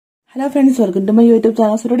Hello friends, welcome to my YouTube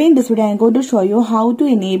channel. So today in this video I am going to show you how to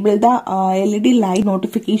enable the LED light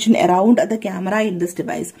notification around the camera in this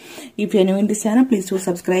device. If you are new in this channel, please do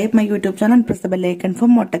subscribe my YouTube channel and press the bell icon for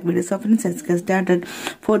more tech videos. So friends, let's get started.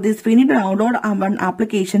 For this we need to download one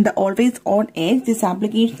application, the Always On Edge. This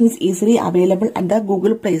application is easily available at the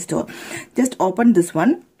Google Play Store. Just open this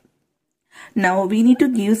one. Now we need to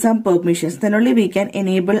give some permissions, then only we can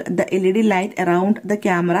enable the LED light around the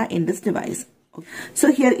camera in this device.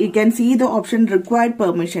 So here you can see the option required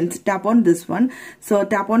permissions. Tap on this one. So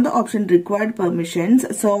tap on the option required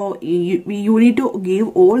permissions. So you need to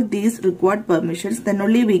give all these required permissions, then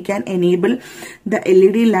only we can enable the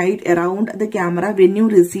LED light around the camera when you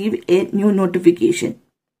receive a new notification.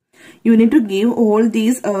 You need to give all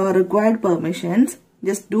these required permissions.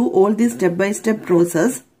 Just do all this step-by-step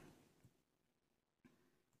process.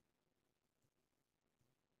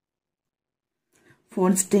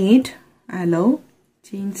 Phone state, allow,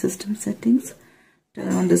 change system settings,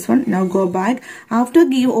 turn on this one. Now go back. After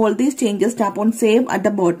give all these changes, tap on save at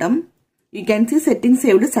the bottom. You can see settings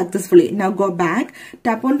saved successfully. Now go back,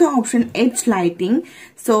 tap on the option edge lighting.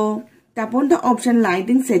 So tap on the option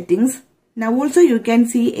lighting settings. Now also you can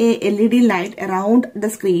see a LED light around the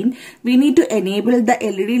screen. We need to enable the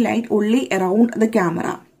LED light only around the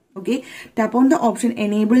camera. Okay, tap on the option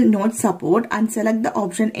enable node support and select the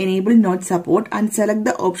option enable node support and select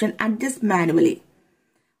the option adjust manually.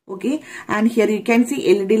 Okay, and here you can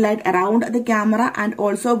see LED light around the camera and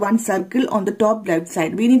also one circle on the top left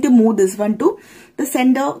side. We need to move this one to the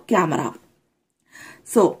center camera.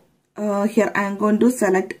 So here I am going to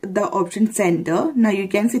select the option center. Now you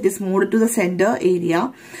can see it is moved to the center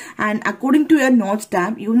area, and according to your nodes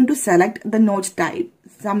tab you need to select the nodes type.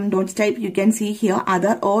 Some nodes type you can see here,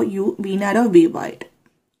 other or U, V-narrow, V-wide.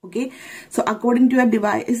 Okay, so according to your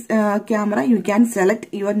device camera you can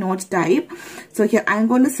select your nodes type. So here I am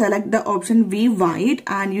going to select the option V-wide,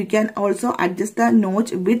 and you can also adjust the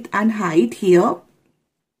notch width and height here.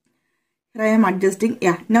 Here I am adjusting.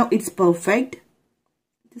 Yeah, now it's perfect.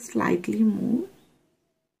 Just slightly move.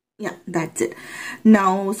 Yeah, that's it.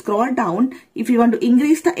 Now scroll down. If you want to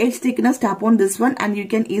increase the edge thickness, tap on this one and you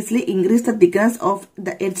can easily increase the thickness of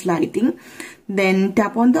the edge lighting. Then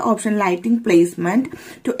tap on the option lighting placement.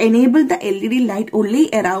 To enable the LED light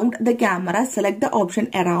only around the camera, select the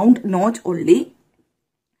option around notch only.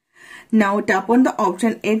 Now tap on the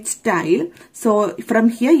option edge style. So from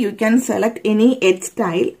here you can select any edge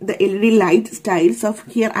style, the LED light style. So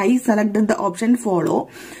here I selected the option follow.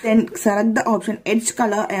 Then select the option edge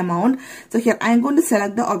color amount. So here I am going to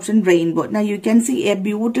select the option rainbow. Now you can see a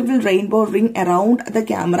beautiful rainbow ring around the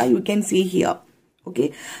camera. You can see here.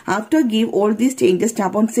 Okay. After give all these changes,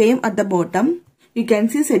 tap on save at the bottom. You can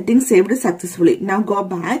see settings saved successfully. Now go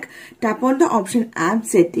back, tap on the option app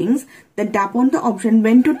settings, then tap on the option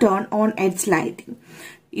when to turn on edge lighting.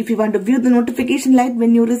 If you want to view the notification light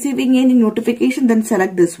when you're receiving any notification, then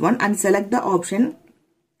select this one and select the option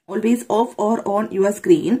always off or on your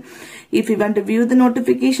screen. If you want to view the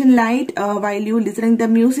notification light while you listening the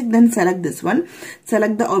music, then select this one.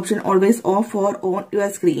 Select the option always off or on your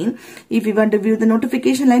screen. If you want to view the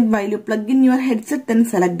notification light while you plug in your headset, then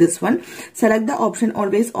select this one. Select the option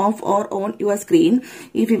always off or on your screen.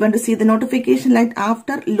 If you want to see the notification light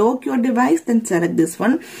after lock your device, then select this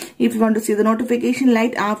one. If you want to see the notification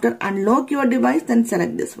light after unlock your device, then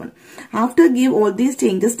select this one. After give all these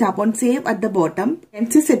changes, tap on save at the bottom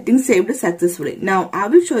and see settings saved successfully. Now I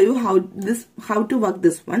will show you how to work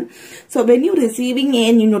this one. So when you're receiving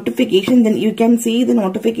a new notification, then you can see the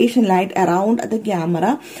notification light around the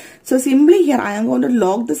camera. So simply here I am going to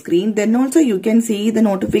lock the screen. Then also you can see the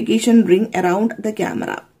notification ring around the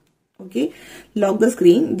camera. Okay, lock the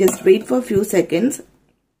screen. Just wait for a few seconds.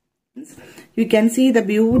 You can see the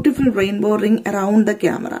beautiful rainbow ring around the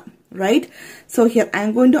camera. Right, so here I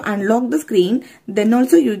am going to unlock the screen. Then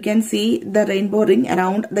also you can see the rainbow ring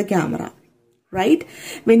around the camera. Right,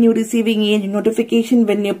 when you're receiving a notification,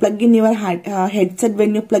 when you plug in your headset,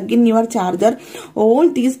 when you plug in your charger, all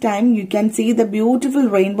these time you can see the beautiful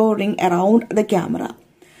rainbow ring around the camera.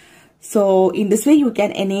 So in this way you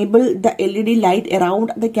can enable the LED light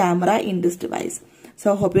around the camera in this device.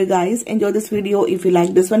 So hope you guys enjoy this video. If you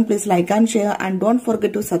like this one, please like and share, and don't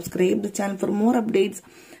forget to subscribe the channel for more updates.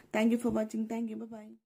 Thank you for watching. Thank you. Bye-bye.